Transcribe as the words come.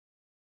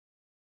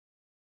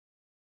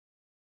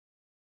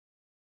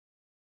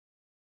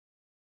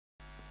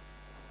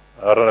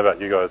I don't know about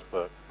you guys,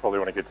 but probably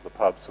want to get to the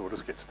pub, so we'll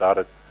just get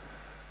started.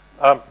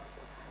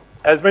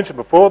 As mentioned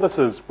before, this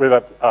is web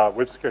app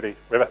security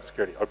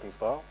open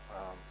style.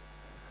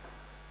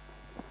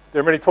 There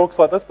are many talks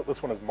like this, but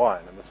this one is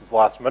mine, and this is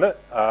last minute.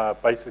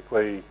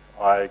 Basically,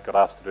 I got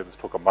asked to do this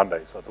talk on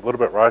Monday, so it's a little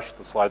bit rushed.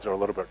 The slides are a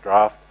little bit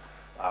draft.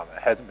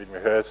 It hasn't been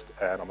rehearsed,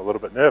 and I'm a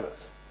little bit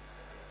nervous.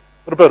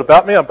 A little bit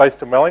about me, I'm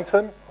based in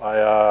Wellington. I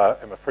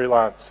am a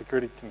freelance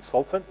security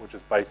consultant, which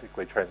is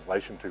basically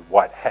translation to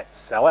white hat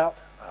sellout.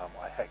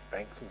 I hack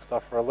banks and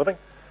stuff for a living,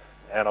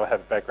 and I have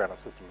a background in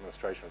system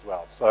administration as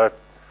well. So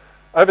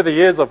over the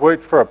years, I've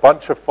worked for a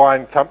bunch of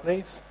fine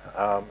companies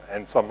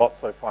and some not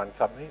so fine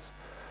companies.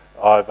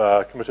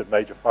 I've committed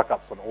major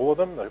fuck-ups on all of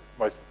them. The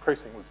most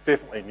impressive was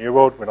definitely New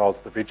World when I was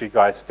the veggie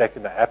guy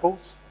stacking the apples,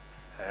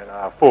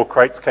 and 4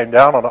 crates came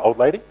down on an old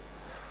lady.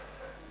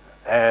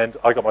 And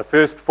I got my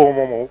first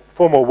formal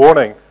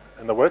warning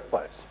in the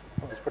workplace.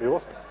 It was pretty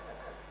awesome.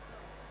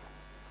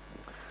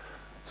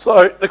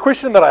 So the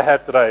question that I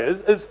have today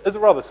is a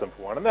rather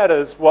simple one, and that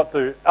is, what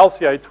do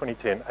LCA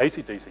 2010,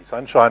 AC/DC,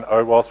 Sunshine,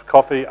 OWASP,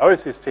 Coffee,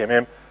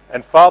 OSSTMM,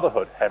 and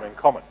fatherhood have in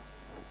common?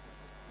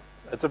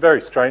 It's a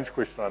very strange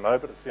question, I know,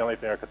 but it's the only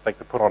thing I could think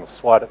to put on a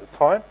slide at the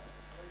time.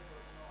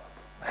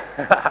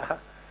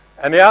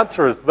 And the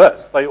answer is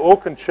this: they all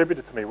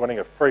contributed to me winning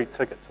a free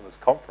ticket to this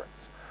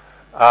conference.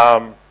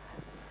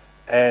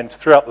 And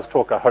throughout this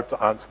talk, I hope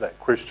to answer that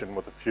question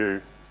with a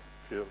few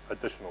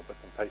additional bits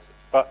and pieces.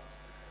 But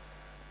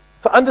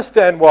to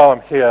understand why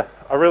I'm here,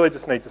 I really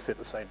just need to set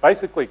the scene.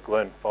 Basically,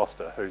 Glenn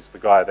Foster, who's the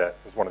guy that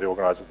was one of the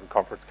organisers of the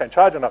conference, came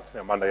charging up to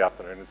me on Monday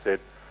afternoon and said,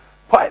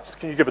 "Pipes,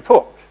 can you give a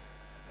talk?"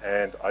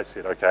 And I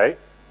said, "Okay,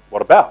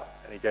 what about?"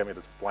 And he gave me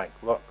this blank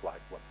look,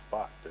 like, "What the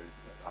fuck, dude?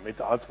 I need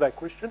to answer that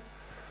question?"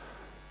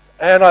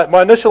 And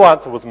my initial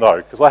answer was no,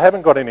 because I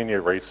haven't got any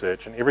new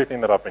research, and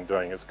everything that I've been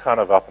doing is kind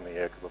of up in the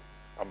air, because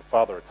I'm a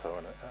father of 2,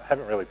 and I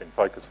haven't really been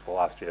focused for the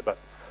last year. But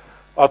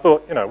I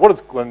thought, you know, what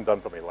has Glenn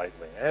done for me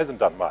lately? He hasn't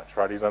done much,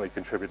 right? He's only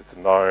contributed to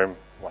GNOME,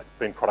 like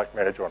been product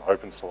manager on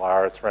Open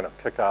Solaris, ran a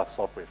kick-ass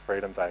Software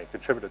Freedom Day, and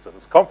contributed to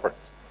this conference.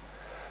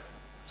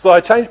 So I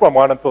changed my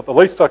mind and thought the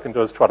least I can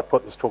do is try to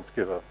put this talk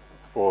together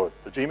for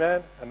the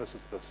G-Man, and this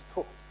is this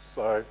talk.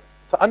 So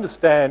to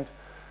understand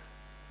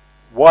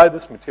why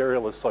this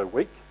material is so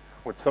weak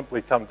would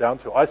simply come down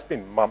to, I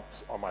spend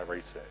months on my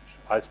research.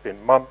 I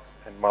spend months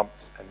and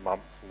months and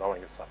months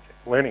knowing a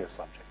subject, learning a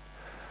subject.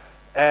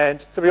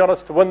 And to be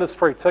honest, to win this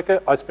free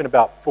ticket, I spent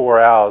about 4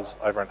 hours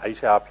over an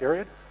 8-hour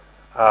period.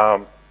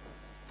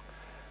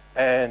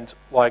 And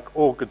like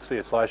all good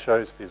CSI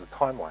shows, there's a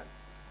timeline.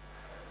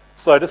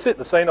 So to set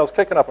the scene, I was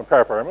kicking up in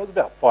Paraparam. It was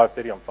about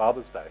 5:30 on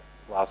Father's Day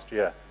last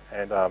year.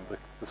 And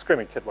the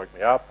screaming kid woke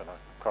me up, and I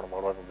kind of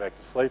went over and back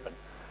to sleep, and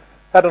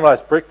had a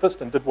nice breakfast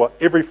and did what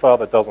every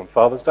father does on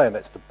Father's Day, and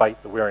that's debate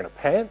the wearing of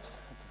pants.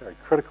 It's a very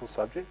critical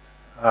subject.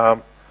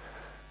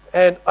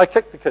 And I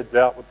kicked the kids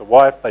out with the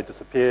wife. They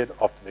disappeared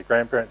off to their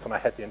grandparents, and I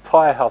had the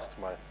entire house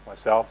to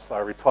myself, so I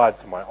retired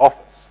to my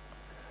office.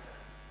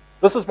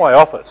 This is my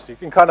office. You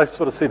can kind of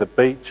sort of see the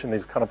beach, and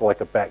there's kind of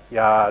like a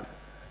backyard,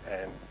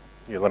 and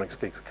you Linux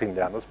geeks are kicking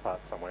down this part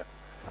somewhere.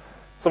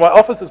 So my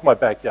office is my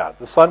backyard.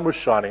 The sun was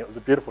shining. It was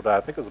a beautiful day.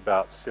 I think it was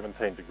about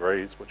 17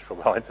 degrees, which for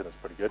Wellington is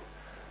pretty good.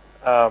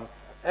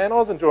 And I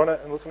was enjoying it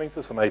and listening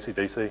to some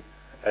AC/DC,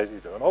 as you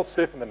do, and I was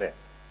surfing the net.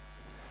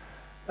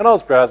 And I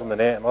was browsing the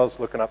net, and I was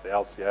looking up the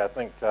LCA. I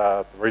think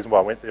the reason why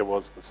I went there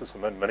was the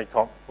SysMin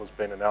mini-comp was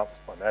being announced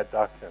by Mad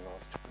Duck, and I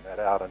was checking that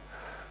out. And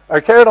I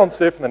carried on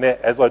surfing the net,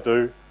 as I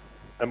do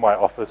in my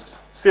office.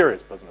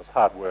 Serious business,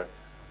 hard work.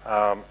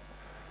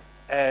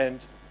 And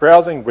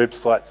browsing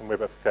websites and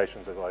web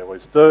applications, as I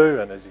always do.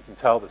 And as you can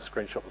tell, this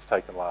screenshot was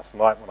taken last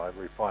night when I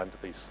refined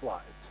these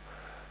slides.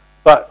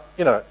 But,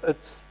 you know,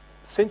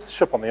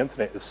 censorship on the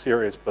internet is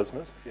serious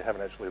business. If you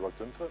haven't actually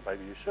looked into it,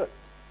 maybe you should.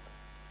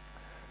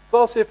 So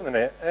I was surfing the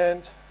net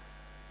and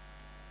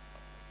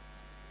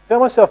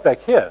found myself back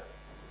here.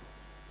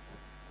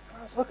 And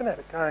I was looking at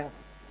it going,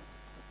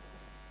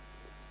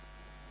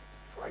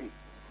 free.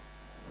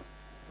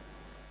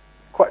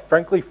 Quite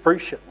frankly, free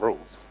shit rules.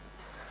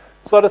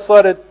 So I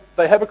decided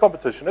they have a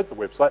competition. It's a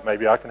website.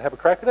 Maybe I can have a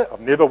crack at it. I've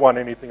never won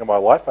anything in my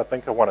life. I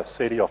think I won a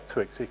SETI off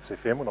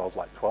 2XXFM when I was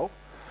like 12.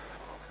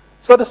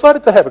 So I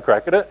decided to have a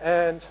crack at it,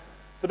 and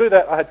to do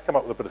that, I had to come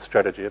up with a bit of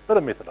strategy, a bit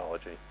of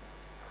methodology.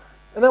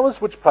 And that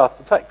was which path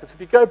to take. Because if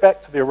you go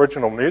back to the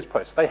original news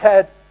post, they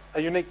had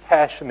a unique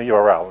hash in the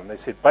URL, and they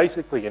said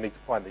basically you need to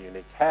find the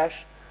unique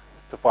hash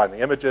to find the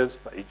images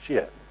for each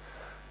year.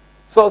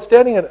 So I was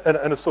standing in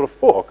a sort of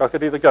fork. I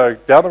could either go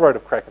down the road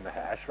of cracking the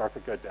hash, or I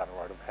could go down the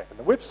road of hacking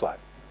the website.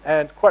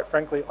 And quite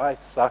frankly, I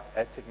suck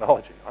at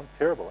technology. I'm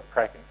terrible at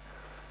cracking.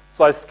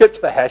 So I skipped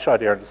the hash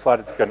idea and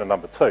decided to go to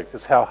number 2,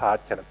 because how hard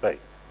can it be?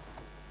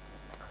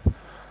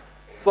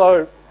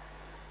 So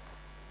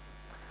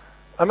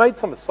I made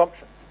some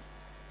assumptions.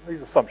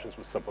 These assumptions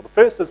were simple. The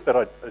first is that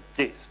I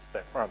guessed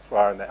that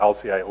Francois and the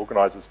LCA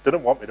organisers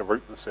didn't want me to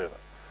root the server.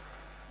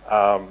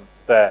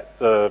 That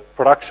the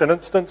production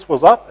instance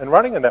was up and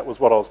running, and that was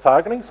what I was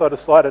targeting, so I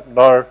decided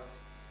no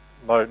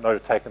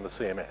attacking the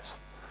CMS.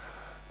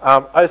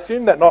 I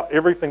assumed that not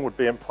everything would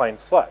be in plain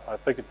sight. I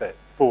figured that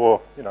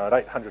for an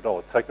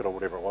 $800 ticket or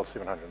whatever it was,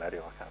 $780, I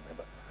can't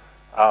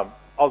remember,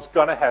 I was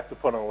going to have to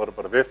put in a little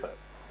bit of effort.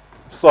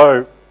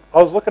 So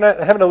I was looking at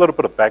and having a little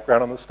bit of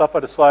background on this stuff. I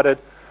decided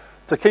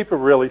to keep a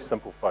really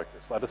simple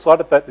focus. I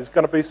decided that there's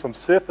going to be some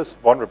surface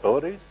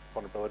vulnerabilities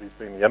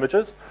being the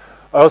images.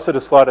 I also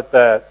decided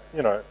that,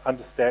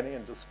 understanding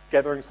and just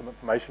gathering some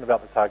information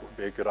about the target would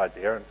be a good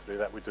idea, and to do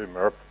that we do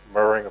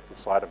mirroring of the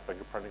site and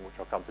fingerprinting, which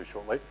I'll come to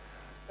shortly.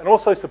 And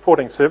also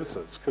supporting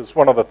services, because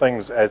one of the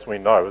things, as we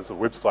know, is a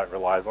website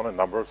relies on a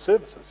number of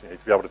services. You need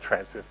to be able to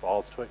transfer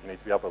files to it, you need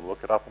to be able to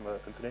look it up on the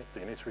internet,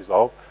 DNS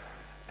resolve,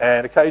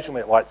 and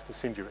occasionally it likes to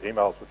send you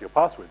emails with your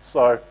passwords.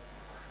 So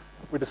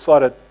I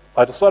decided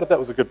that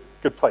was a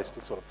good place to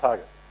sort of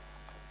target.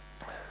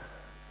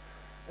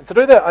 And to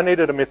do that, I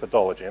needed a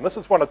methodology, and this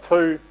is one of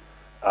two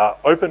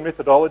open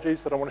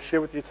methodologies that I want to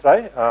share with you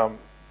today.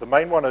 The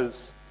main one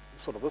is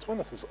sort of this one.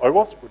 This is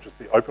OWASP, which is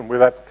the Open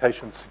Web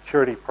Application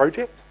Security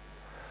Project.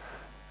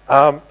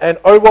 And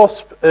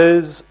OWASP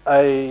it's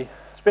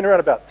been around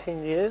about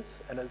 10 years,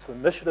 and it's an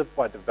initiative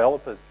by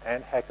developers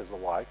and hackers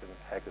alike, and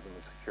hackers in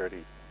the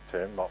security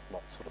term, not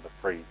sort of the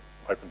free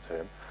open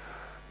term,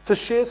 to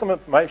share some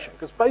information.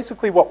 Because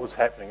basically what was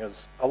happening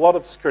is a lot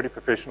of security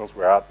professionals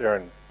were out there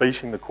and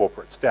beating the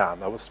corporates down.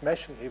 They were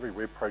smashing every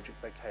web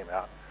project that came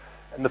out.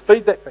 And the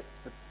feedback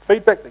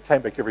that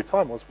came back every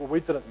time was, well, we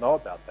didn't know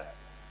about that.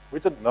 We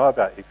didn't know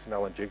about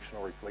XML injection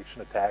or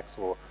reflection attacks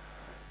or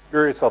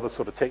various other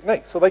sort of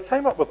techniques. So they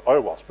came up with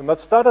OWASP, and they've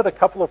started a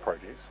couple of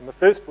projects, and the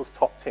first was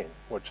Top 10,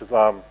 which is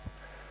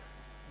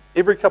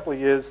every couple of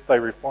years they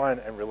refine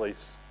and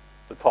release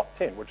the Top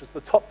 10, which is the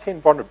top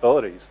 10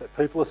 vulnerabilities that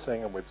people are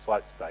seeing on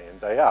websites day in,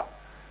 day out.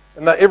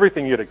 And they're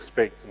everything you'd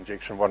expect: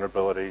 injection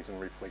vulnerabilities and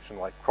reflection,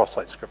 like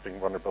cross-site scripting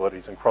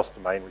vulnerabilities and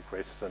cross-domain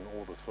requests and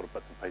all the sort of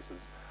bits and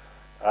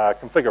pieces.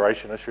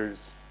 Configuration issues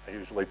are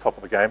usually top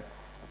of the game.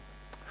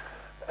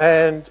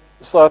 And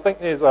so I think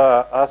there's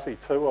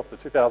RC2 of the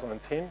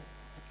 2010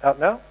 out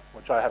now,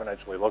 which I haven't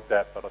actually looked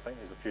at, but I think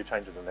there's a few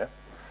changes in there.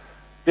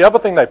 The other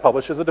thing they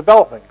publish is a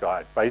development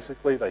guide.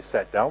 Basically, they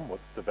sat down with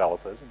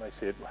developers and they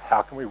said,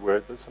 how can we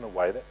word this in a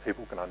way that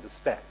people can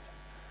understand?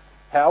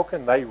 How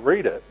can they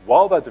read it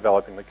while they're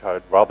developing the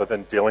code rather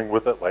than dealing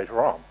with it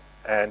later on?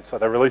 And so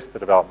they released the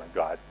development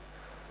guide.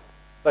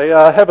 They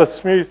have a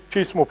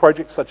few small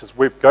projects such as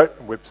WebGoat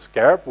and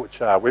WebScarab, which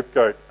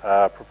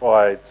WebGoat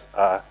provides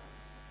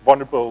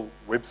vulnerable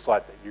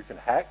website that you can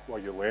hack while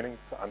you're learning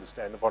to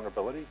understand the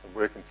vulnerabilities and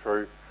working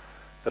through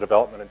the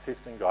development and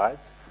testing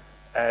guides.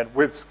 And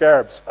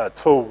WebScarab's a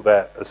tool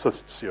that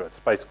assists you. It's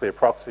basically a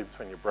proxy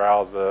between your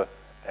browser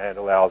and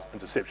allows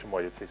interception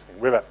while you're testing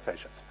web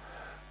applications.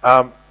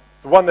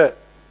 The one that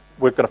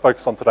we're going to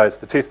focus on today is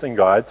the testing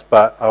guides,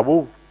 but I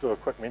will do a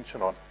quick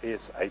mention on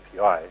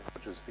ES-API,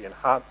 which is the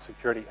Enhanced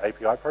Security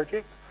API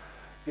project.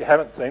 If you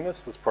haven't seen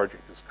this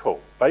project is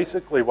cool.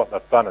 Basically what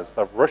they've done is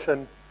they've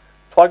written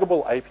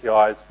pluggable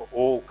APIs for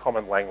all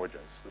common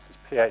languages. This is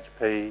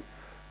PHP,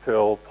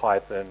 Perl,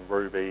 Python,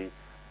 Ruby,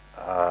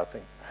 I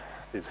think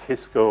there's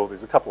Haskell,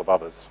 there's a couple of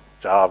others,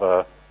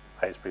 Java,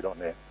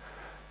 ASP.NET.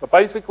 But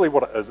basically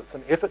what it is, it's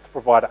an effort to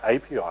provide an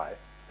API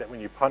that when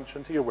you punch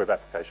into your web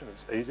application,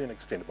 it's easy and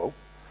extendable,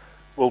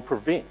 will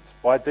prevent,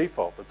 by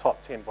default, the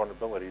top 10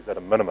 vulnerabilities at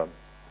a minimum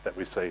that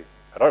we see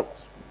at OWASP.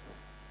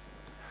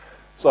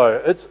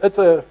 So it's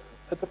a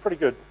pretty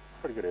good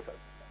effort.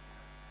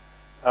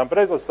 But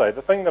as I say,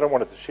 the thing that I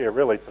wanted to share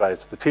really today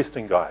is the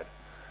testing guide.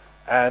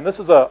 And this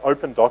is an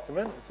open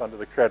document. It's under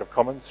the Creative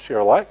Commons share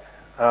alike.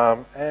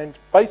 And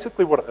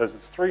basically what it is,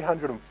 it's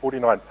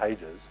 349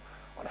 pages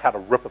on how to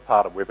rip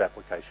apart a web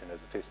application as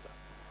a tester.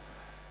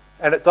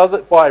 And it does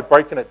it by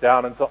breaking it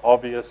down into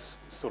obvious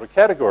sort of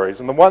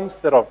categories. And the ones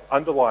that I've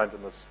underlined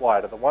in this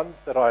slide are the ones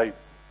that I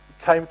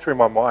came through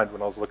my mind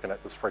when I was looking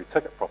at this free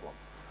ticket problem.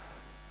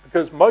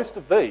 Because most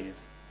of these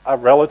are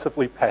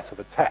relatively passive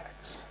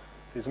attacks.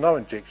 There's no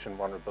injection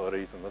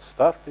vulnerabilities in this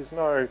stuff. There's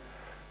no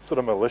sort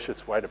of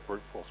malicious way to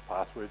brute force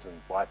passwords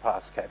and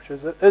bypass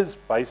captures. It is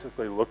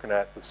basically looking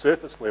at the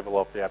surface level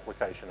of the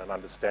application and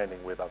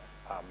understanding where they've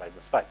made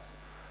mistakes.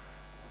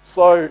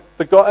 So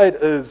the guide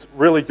is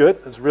really good.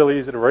 It's really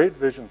easy to read.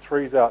 Version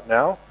 3 is out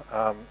now.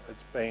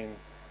 It's been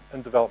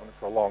in development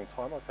for a long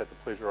time. I've had the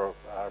pleasure of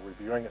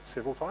reviewing it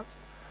several times.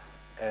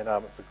 And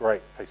it's a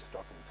great piece of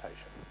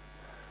documentation.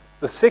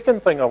 The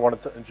second thing I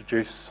wanted to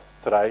introduce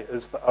today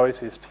is the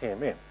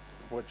OSSTMM,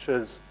 which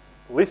is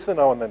lesser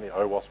known than the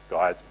OWASP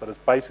guides, but it's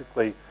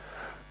basically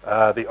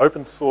the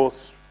open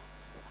source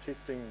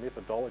testing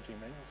methodology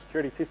manual,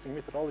 security testing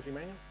methodology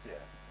manual. Yeah.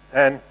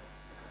 And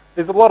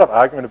there's a lot of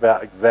argument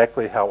about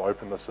exactly how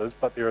open this is,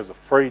 but there is a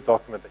free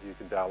document that you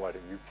can download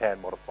and you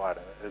can modify it,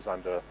 and it is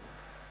under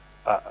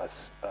a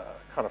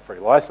kind of free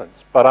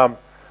license. But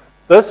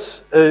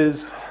this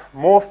is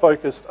more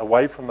focused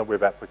away from the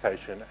web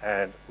application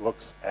and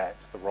looks at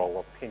the role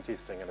of pen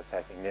testing and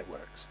attacking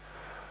networks.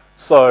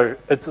 So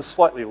it's a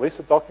slightly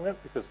lesser document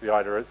because the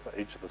idea is for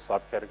each of the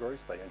subcategories,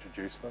 they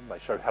introduce them, they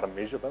show how to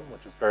measure them,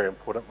 which is very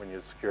important when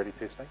you're security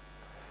testing.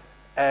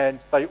 And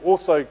they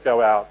also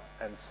go out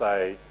and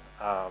say,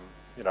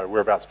 you know,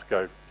 we're about to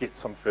go get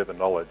some further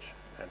knowledge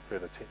and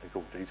further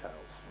technical details.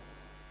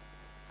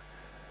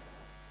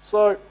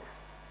 So,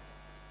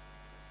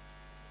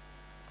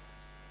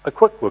 a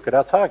quick look at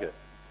our target.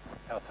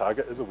 Our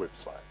target is a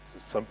website.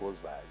 It's as simple as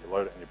that. You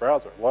load it in your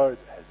browser, it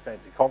loads, it has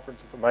fancy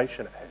conference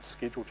information, it has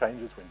schedule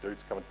changes when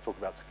dudes come in to talk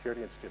about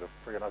security instead of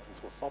free and open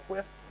source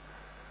software.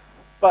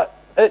 But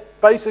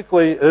it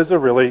basically is a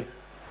really,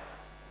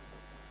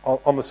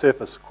 on the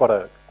surface, quite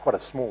a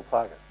small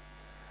target.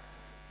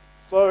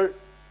 So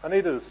I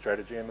needed a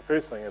strategy, and the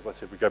first thing, as I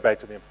said, we go back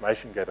to the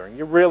information gathering.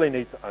 You really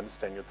need to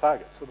understand your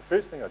target. So the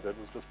first thing I did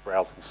was just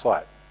browse the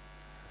site.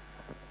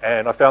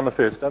 And I found the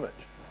first image.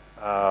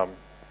 I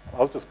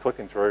was just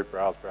clicking through,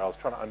 browse,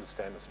 trying to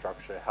understand the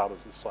structure. How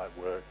does this site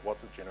work?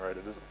 What's it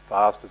generated? Is it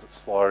fast? Is it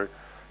slow? Do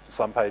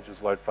some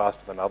pages load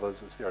faster than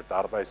others? Is there a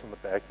database on the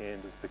back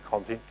end? Is the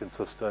content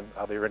consistent?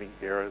 Are there any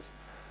errors?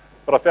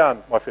 But I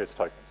found my first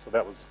token, so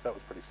that was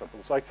pretty simple.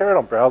 So I carried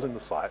on browsing the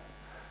site,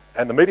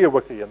 and the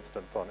MediaWiki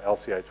instance on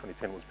LCA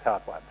 2010 was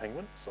powered by a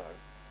Penguin, so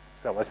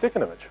I found my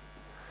second image.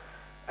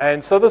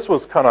 And so this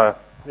was kind of,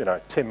 you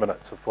know, 10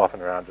 minutes of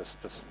fluffing around, just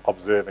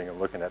observing and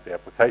looking at the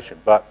application.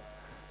 But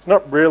it's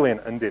not really an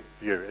in-depth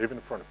view, even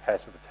for a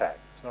passive attack.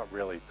 It's not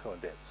really too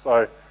in-depth.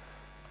 So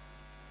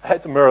I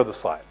had to mirror the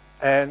site.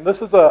 And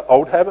this is an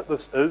old habit.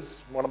 This is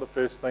one of the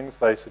first things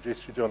they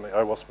suggest you do in the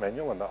OWASP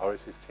manual and the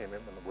OSSTMM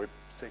in the web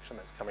section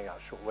that's coming out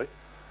shortly.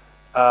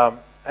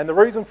 And the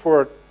reason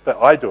for it that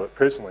I do it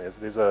personally is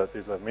there's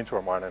a mentor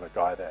of mine and a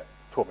guy that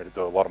taught me to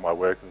do a lot of my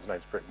work, and his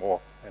name's Brett Moore.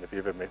 And if you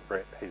ever met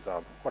Brett, he's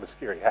quite a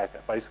scary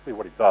hacker. Basically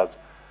what he does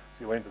is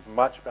he learns as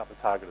much about the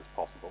target as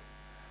possible.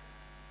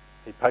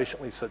 He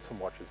patiently sits and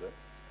watches it.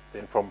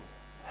 Then from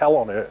hell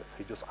on earth,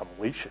 he just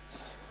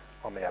unleashes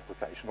on the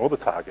application or the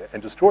target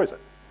and destroys it.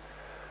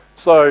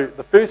 So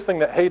the first thing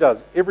that he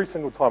does every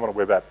single time on a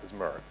web app is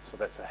mirror it. So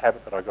that's a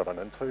habit that I got on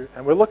into.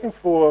 And we're looking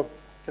for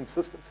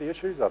consistency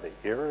issues. Are there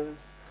errors?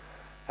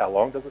 How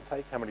long does it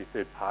take? How many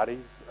third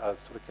parties are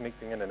sort of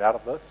connecting in and out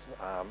of this?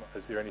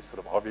 Is there any sort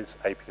of obvious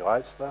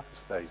API stuff?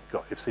 Has they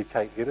got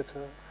FCK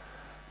editor?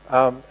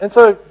 And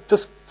so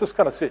just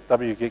kind of set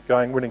wget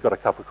going, went and got a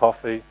cup of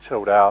coffee,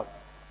 chilled out,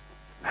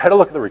 had a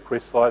look at the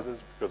request sizes,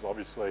 because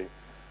obviously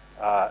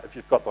if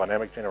you've got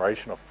dynamic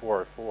generation of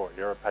 404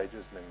 error pages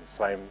and then the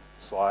same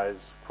size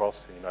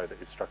across, then you know that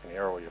you've struck an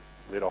error or you've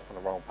led off on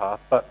the wrong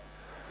path. But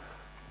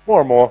more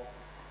and more,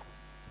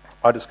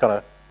 I just kind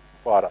of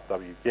fired up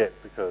wget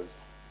because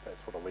that's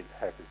what elite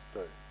hackers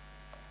do.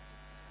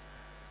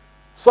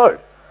 So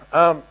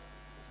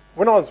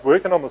when I was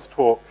working on this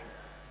talk,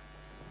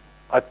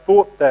 I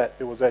thought that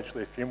there was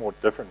actually a few more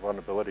different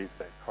vulnerabilities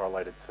that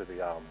correlated to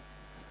the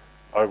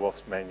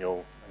OWASP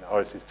manual and the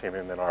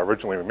OSSTMM than I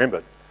originally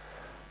remembered.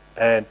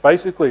 And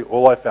basically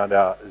all I found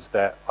out is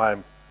that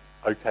I'm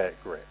okay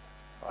at grep.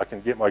 I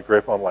can get my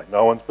grep on like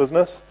no one's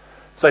business.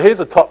 So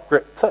here's a top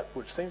grep tip,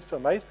 which seems to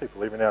amaze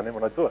people every now and then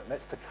when I do it, and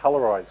that's to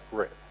colorize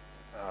grep,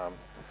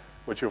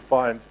 which you'll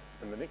find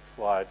in the next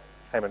slide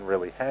came in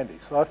really handy.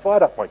 So I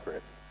fired up my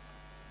grep,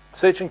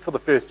 searching for the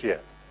first year,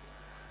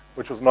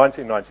 which was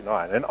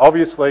 1999. And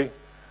obviously,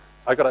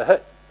 I got a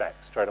hit back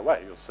straight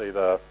away. You'll see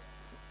the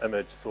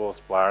image, source,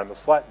 blur, and the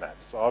site map.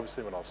 So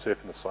obviously, when I was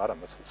surfing the site, I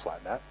missed the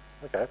site map.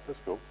 Okay, that's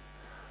cool.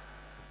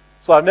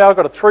 So I've now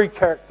got a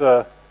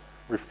 3-character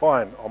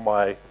refine on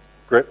my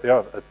grep there.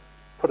 I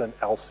put in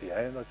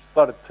LCA, and I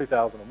started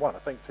 2001. I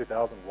think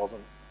 2000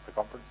 wasn't a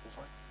conference or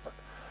something.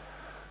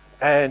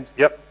 And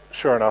yep,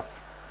 sure enough,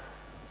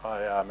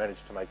 I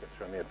managed to make it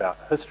through in the about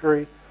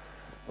history,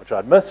 which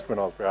I'd missed when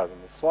I was browsing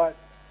the site.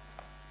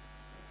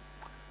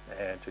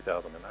 And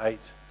 2008,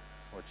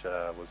 which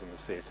was in the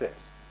CSS.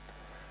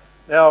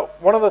 Now,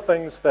 one of the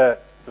things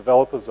that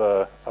developers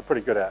are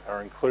pretty good at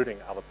are including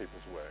other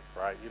people's work,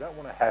 right? You don't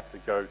want to have to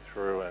go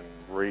through and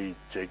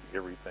rejig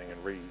everything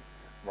and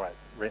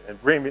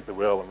reinvent the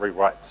wheel and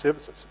rewrite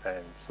services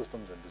and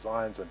systems and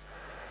designs. And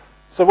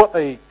so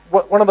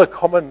one of the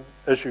common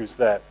issues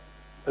that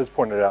is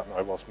pointed out in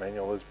the OWASP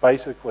manual is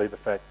basically the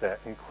fact that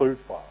include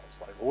files.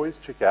 Like always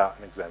check out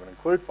and examine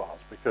include files,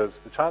 because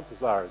the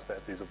chances are is that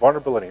if there's a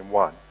vulnerability in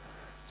one,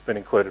 it's been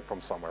included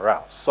from somewhere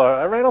else. So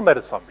I ran on that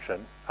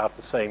assumption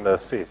after seeing the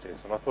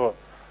CSS, and I thought,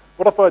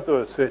 what if I do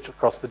a search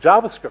across the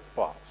JavaScript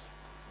files?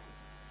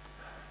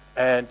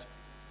 And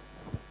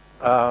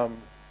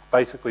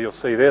basically you'll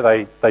see there,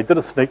 they did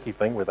a sneaky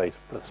thing where they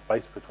put a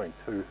space between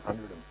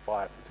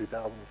 205 to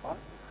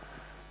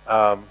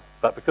 2005.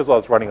 But because I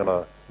was running on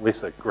a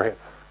lesser grep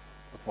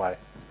with my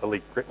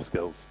elite grep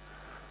skills,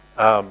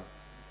 I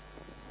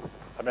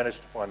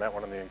managed to find that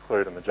one in the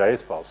include and the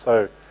JS files.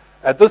 So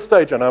at this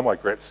stage, I know my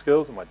grep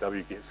skills and my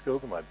wget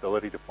skills and my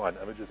ability to find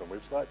images on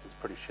websites is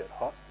pretty shit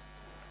hot.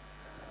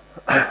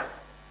 And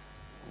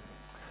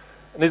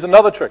there's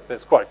another trick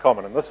that's quite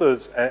common, and this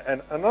is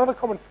and another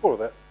common flaw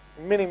that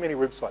many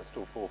websites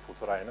still fall for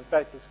today. And in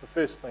fact, it's the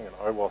first thing in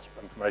OWASP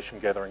information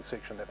gathering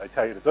section that they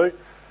tell you to do,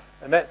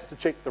 and that's to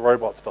check the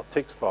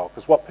robots.txt file,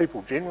 because what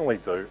people generally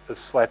do is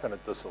slap in a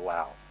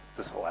disallow/admin.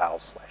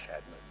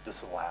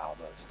 disallow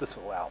this,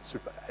 disallow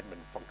super admin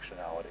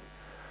functionality.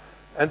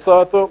 And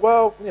so I thought,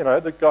 well, you know,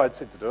 the guide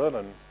said to do it,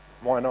 and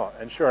why not?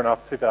 And sure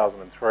enough,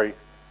 2003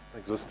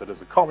 existed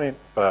as a comment,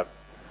 but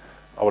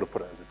I would have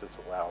put it as a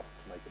disallow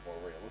to make it more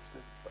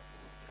realistic. But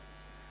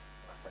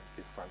I think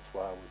his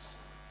Francois was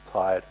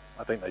tired.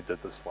 I think they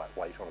did this like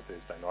late on a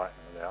Thursday night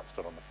and announced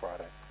it on the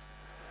Friday.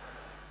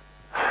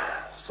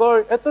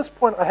 So at this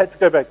point, I had to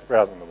go back to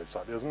browsing the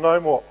website. There was no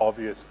more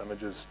obvious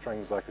images,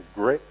 strings like a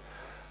grep.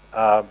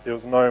 There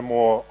was no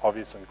more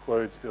obvious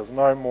includes. There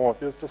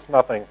was just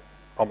nothing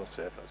on the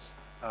surface.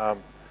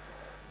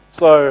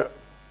 So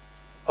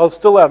I was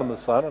still out in the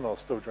sun and I was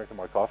still drinking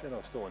my coffee and I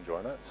was still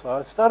enjoying it. So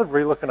I started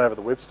re-looking over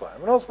the website.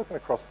 And when I was looking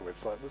across the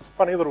website, this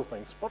funny little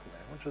thing spotted me,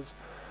 which is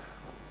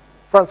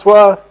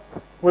Francois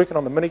working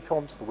on the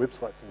mini-comps, the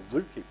website's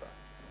in Zookeeper.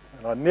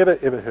 And I'd never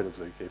ever heard of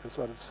Zookeeper,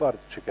 so I decided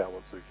to check out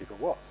what Zookeeper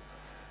was.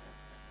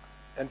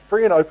 And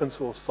free and open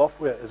source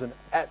software is an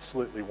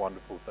absolutely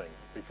wonderful thing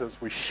because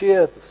we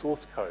share the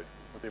source code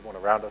with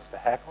everyone around us to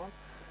hack on,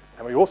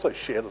 and we also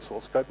share the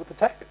source code with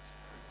attackers,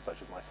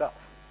 such as myself.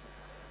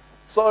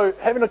 So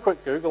having a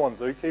quick Google on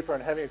Zookeeper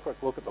and having a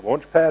quick look at the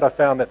Launchpad, I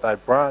found that they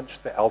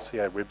branched the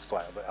LCA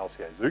website, the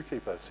LCA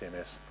Zookeeper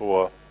CMS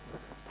for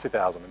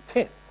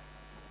 2010.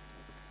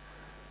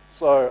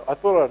 So I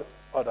thought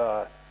I'd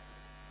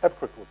have a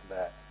quick look at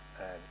that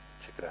and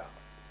check it out.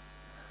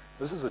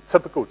 This is a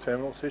typical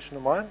terminal session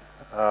of mine.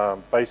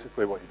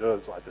 Basically what you do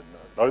is, I didn't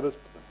know this,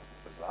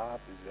 but bizarre, I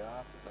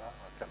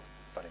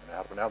don't even know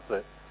how to pronounce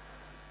it.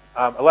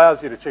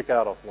 Allows you to check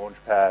out off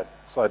Launchpad.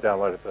 So I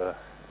downloaded the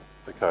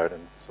code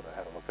and sort of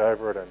had a look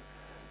over it. And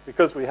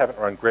because we haven't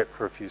run grep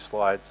for a few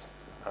slides,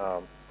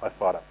 I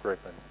fired up grep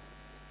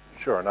in,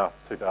 sure enough,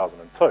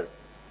 2002.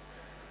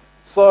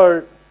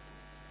 So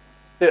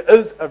there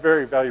is a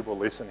very valuable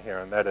lesson here,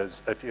 and that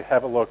is if you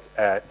have a look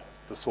at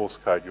the source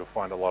code, you'll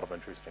find a lot of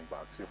interesting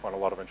bugs. You'll find a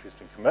lot of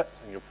interesting commits,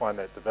 and you'll find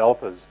that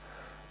developers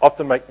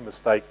often make the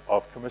mistake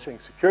of committing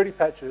security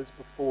patches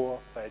before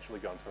they actually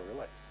go into a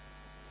release.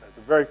 It's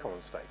a very common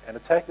mistake, and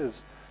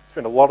attackers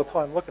spend a lot of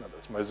time looking at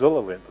this.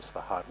 Mozilla learnt this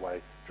the hard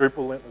way.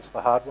 Drupal learnt this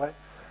the hard way.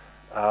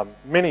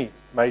 Many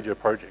major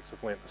projects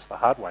have learnt this the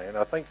hard way, and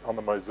I think on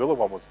the Mozilla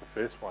one was the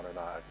first one, and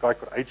a guy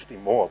called H.D.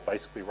 Moore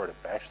basically wrote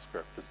a bash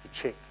script just to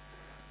check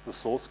the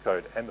source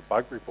code and the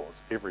bug reports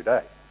every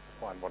day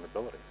to find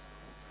vulnerabilities.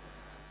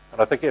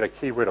 And I think he had a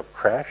keyword of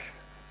crash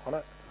on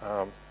it,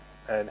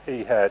 and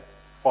he had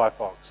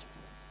Firefox,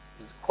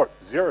 quote,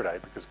 0 day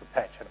because the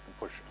patch hadn't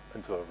been pushed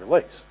into a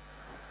release.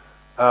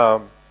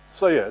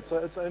 So yeah, it's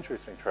an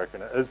interesting trick,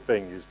 and it is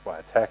being used by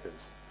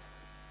attackers.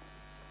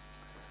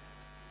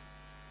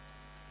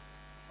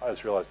 I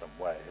just realized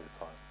I'm way ahead of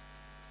time,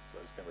 so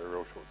it's going to be a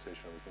real short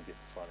session and we can get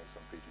to signing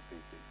some PGP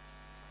feeds.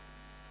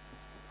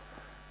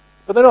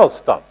 But then I was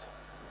stumped.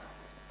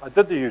 I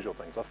did the usual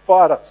things. I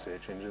fired up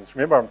search engines.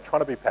 Remember, I'm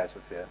trying to be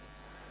passive here.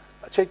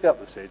 I checked out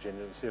the search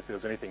engine to see if there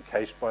was anything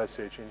cached by a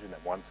search engine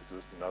that once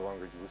existed, no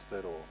longer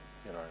existed, or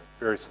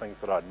various things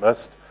that I'd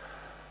missed.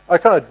 I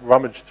kind of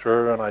rummaged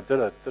through and I did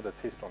a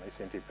test on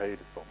SMTP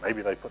to thought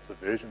maybe they put the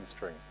version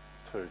string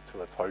to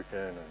a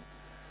token,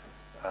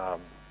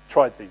 and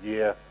tried the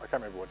year. I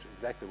can't remember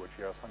exactly which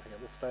year I was hunting at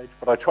this stage,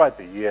 but I tried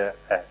the year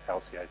at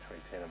LCA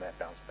 2010 and that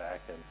bounced back.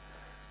 And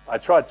I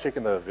tried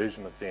checking the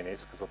version of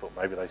DNS because I thought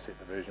maybe they set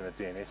the version of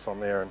DNS on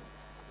there, and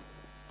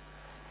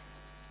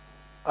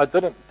I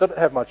didn't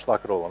have much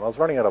luck at all, and I was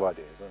running out of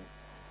ideas. And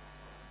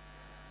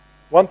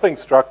one thing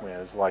struck me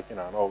as like, an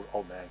old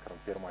man kind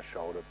of get on my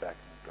shoulder back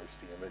in a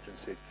ghosty image and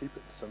said, keep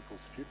it simple,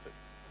 stupid.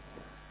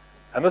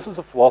 And this is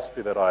a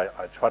philosophy that I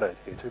try to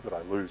adhere to, but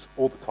I lose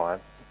all the time.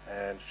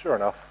 And sure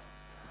enough,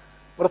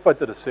 what if I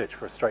did a search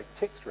for a straight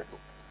text record?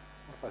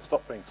 What if I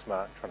stopped being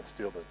smart and trying to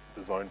steal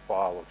the zone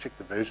file or check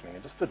the versioning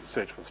and just did a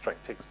search for a straight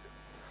text field?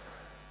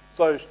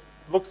 So it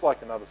looks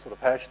like another sort of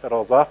hash that I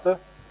was after.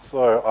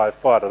 So I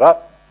fired it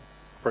up,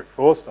 brute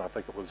forced, and I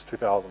think it was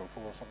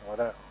 2004 or something like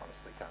that. I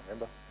honestly can't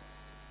remember.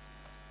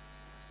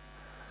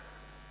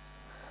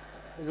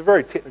 There's a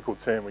very technical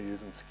term we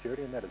use in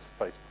security, and that is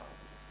facepalm,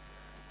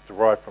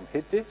 derived from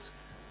head desk.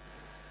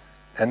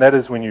 And that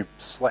is when you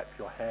slap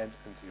your hand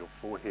into your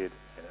forehead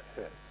and it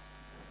hurts,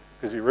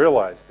 because you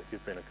realize that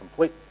you've been a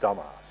complete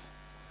dumbass.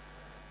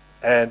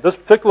 And this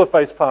particular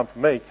facepalm for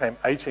me came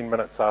 18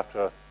 minutes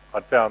after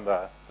I'd found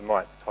the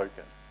ninth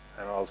token.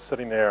 And I was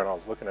sitting there and I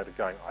was looking at it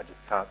going, I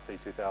just can't see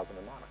 2009.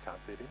 I can't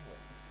see it anywhere.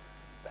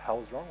 What the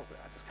hell is wrong with it?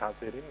 I just can't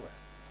see it anywhere.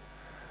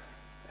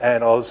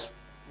 And I was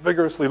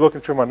vigorously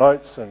looking through my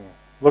notes and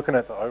looking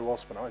at the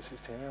OWASP and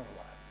OSSTMM. I'm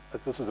like,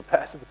 if this is a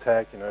passive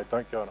attack,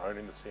 don't go and own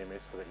in the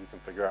CMS so that you can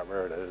figure out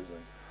where it is. And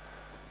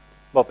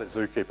not that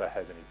Zookeeper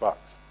has any bugs,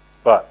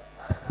 but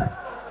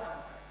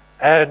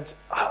and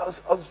I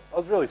was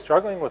really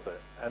struggling with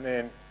it. And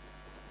then,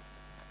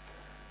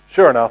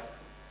 sure enough,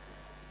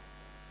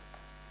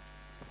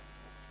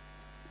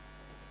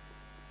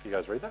 can you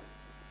guys read that?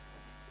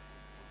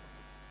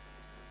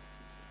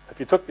 If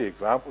you took the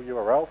example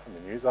URL from the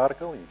news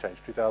article and you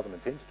changed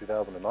 2010 to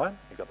 2009,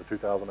 you got the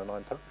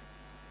 2009 token.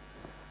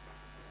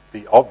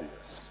 The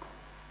obvious.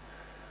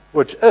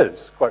 which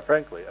is, quite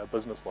frankly, a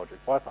business logic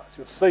bypass.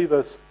 You'll see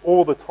this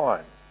all the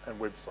time in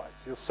websites.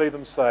 You'll see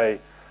them say,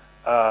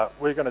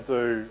 we're going to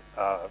do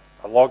a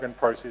login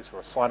process or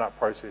a sign-up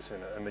process,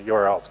 and the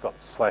URL's got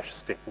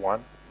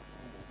 /step1.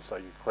 So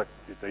you click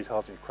your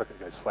details, and you click it,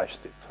 it goes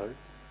 /step2.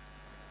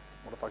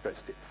 What if I go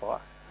step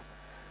 5?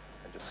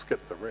 And just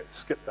skip the rest,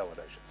 skip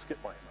validation, skip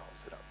my email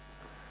setup.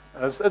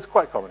 And it's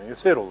quite common, and you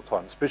see it all the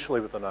time,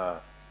 especially within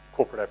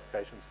corporate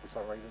applications for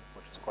some reason,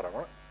 which is quite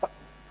ironic. But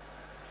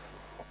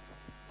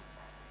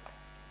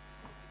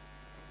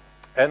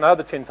and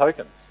the 10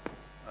 tokens.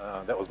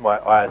 That was my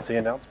IRC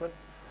announcement.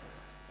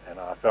 And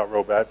I felt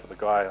real bad for the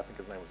guy, I think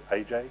his name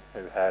was AJ,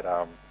 who had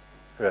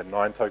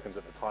 9 tokens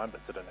at the time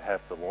but didn't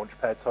have the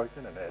Launchpad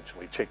token and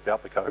actually checked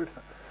out the code.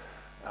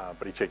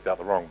 But he checked out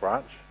the wrong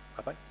branch,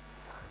 I think.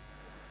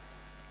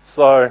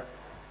 So,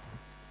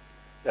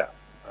 yeah,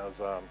 it was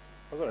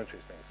an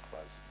interesting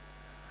exercise.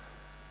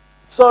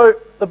 So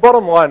the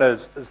bottom line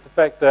is the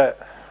fact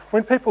that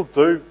when people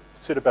do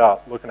set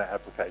about looking at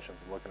applications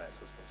and looking at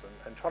systems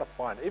and trying to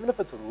find, even if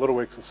it's a little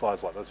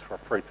exercise like this for a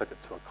free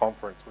ticket to a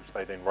conference, which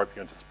they then rope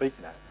you into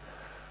speaking at,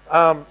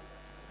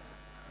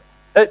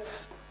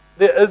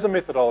 there is a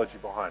methodology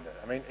behind it.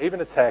 I mean,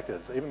 even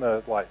attackers, even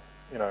the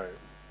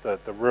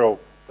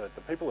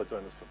people who are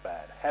doing this for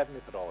bad have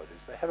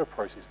methodologies. They have a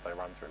process they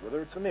run through,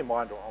 whether it's in their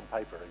mind or on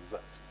paper, it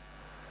exists.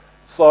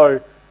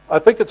 So I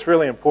think it's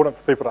really important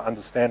for people to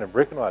understand and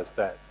recognize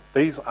that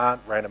these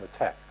aren't random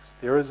attacks.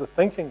 There is a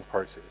thinking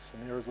process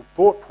and there is a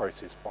thought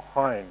process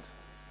behind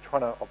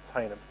trying to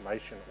obtain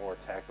information or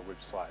attack a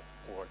website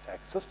or attack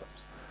systems.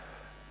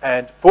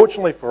 And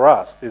fortunately for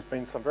us, there's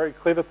been some very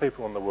clever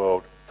people in the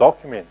world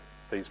document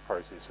these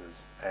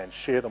processes and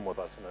share them with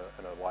us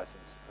in a license,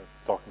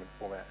 a document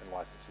format and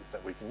licenses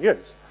that we can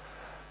use.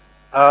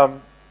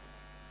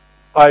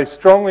 I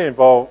strongly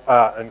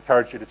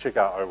encourage you to check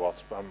out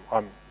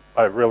OWASP.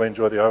 I really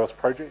enjoy the OWASP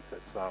project.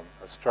 It's a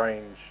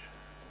strange,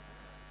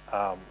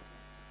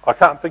 I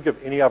can't think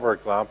of any other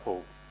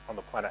example on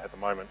the planet at the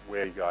moment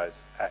where you guys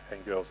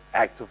and girls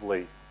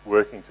actively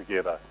working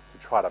together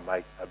to try to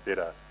make a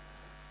better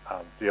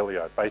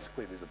dealio.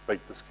 Basically, there's a big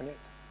disconnect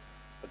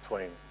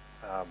between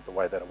the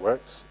way that it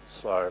works.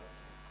 So,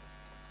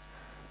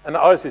 and the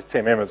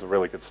OSSTMM is a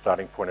really good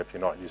starting point if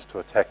you're not used to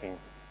attacking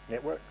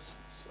networks.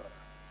 So,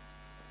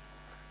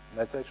 and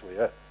that's actually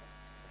it,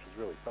 which is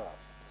really fast.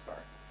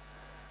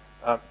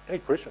 Sorry. Any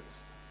questions?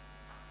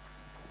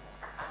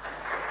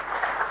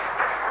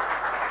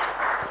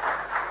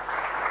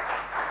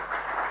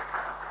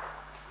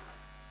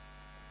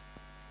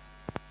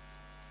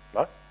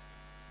 No?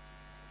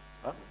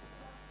 No?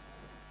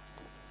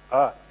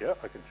 Yeah,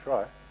 I can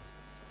try.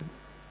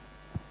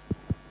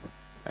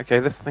 Okay,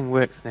 this thing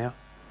works now.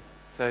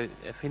 So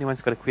if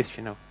anyone's got a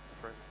question, I'll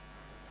throw it.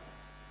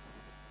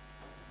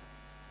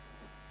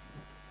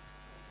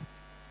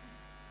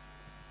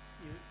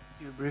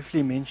 You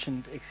briefly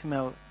mentioned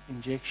XML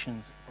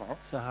injections. Uh-huh.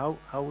 So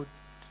how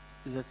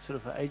is that sort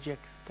of an AJAX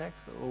attack,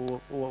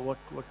 or what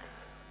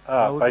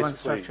how would one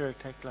structure a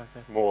attack like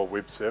that? More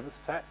web service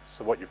attacks.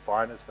 So what you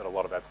find is that a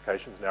lot of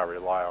applications now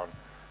rely on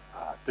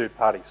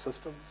third-party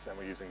systems, and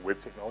we're using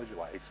web technology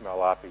like XML,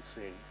 RPC,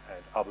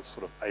 and other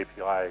sort of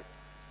API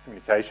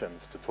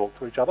communications to talk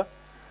to each other.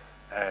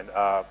 And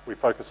we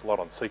focus a lot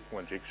on SQL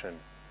injection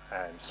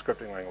and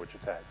scripting language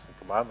attacks and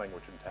command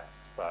language attacks,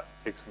 but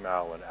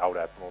XML and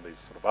LDAP and all these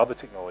sort of other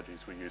technologies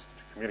we use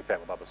to communicate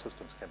with other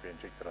systems can be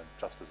injected in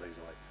just as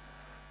easily.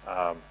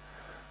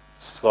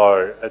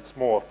 So it's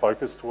more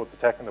focused towards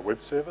attacking the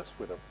web service,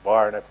 whether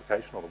via an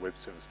application or the web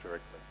service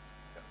directly.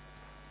 Yeah.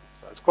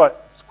 So it's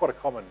quite a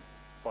common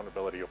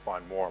vulnerability you'll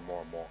find more and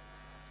more and more.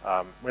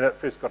 When it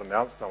first got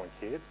announced, no one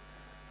cared.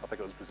 I think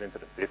it was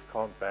presented at DEF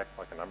CON back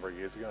like a number of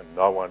years ago, and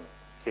no one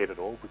cared at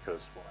all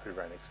because, well, who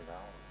ran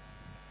XML?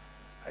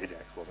 And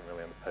AJAX wasn't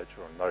really in the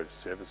picture, and no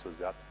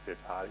services out to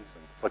third parties,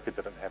 and Flickr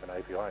didn't have an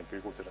API, and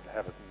Google didn't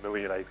have a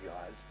million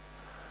APIs.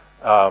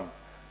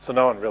 So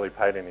no one really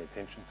paid any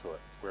attention to it,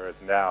 whereas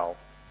now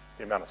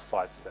the amount of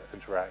sites that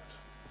interact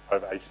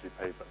over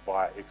HTTP but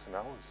via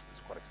XML is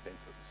quite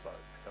extensive, so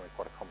it's becoming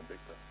quite a common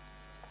vector.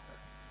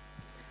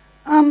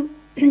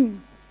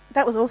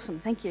 That was awesome,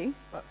 thank you.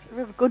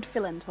 Real good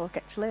fill-in talk,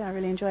 actually. I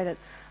really enjoyed it.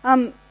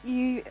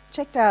 You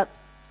checked out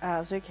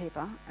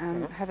Zookeeper,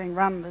 and having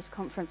run this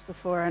conference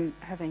before and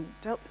having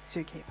dealt with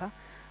Zookeeper,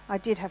 I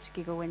did have to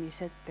giggle when you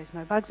said there's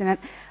no bugs in it.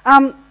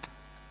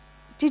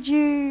 Did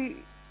you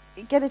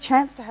get a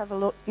chance to have a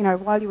look,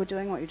 while you were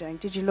doing what you're doing,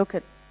 did you look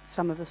at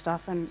some of the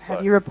stuff and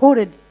have you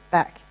reported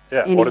back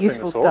any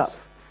useful stuff?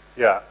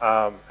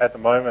 Yeah, at the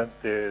moment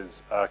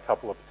there's a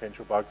couple of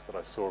potential bugs that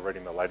I saw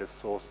reading the latest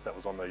source that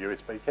was on the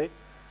USB key,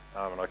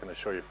 and I can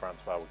assure you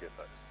Francois will get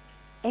those.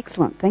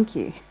 Excellent, thank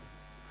you.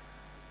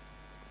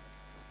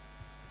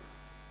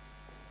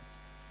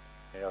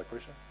 Any other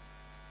questions?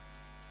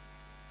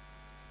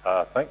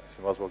 Thanks,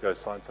 you might as well go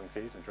sign some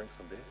keys and drink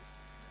some beers.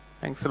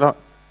 Thanks a lot.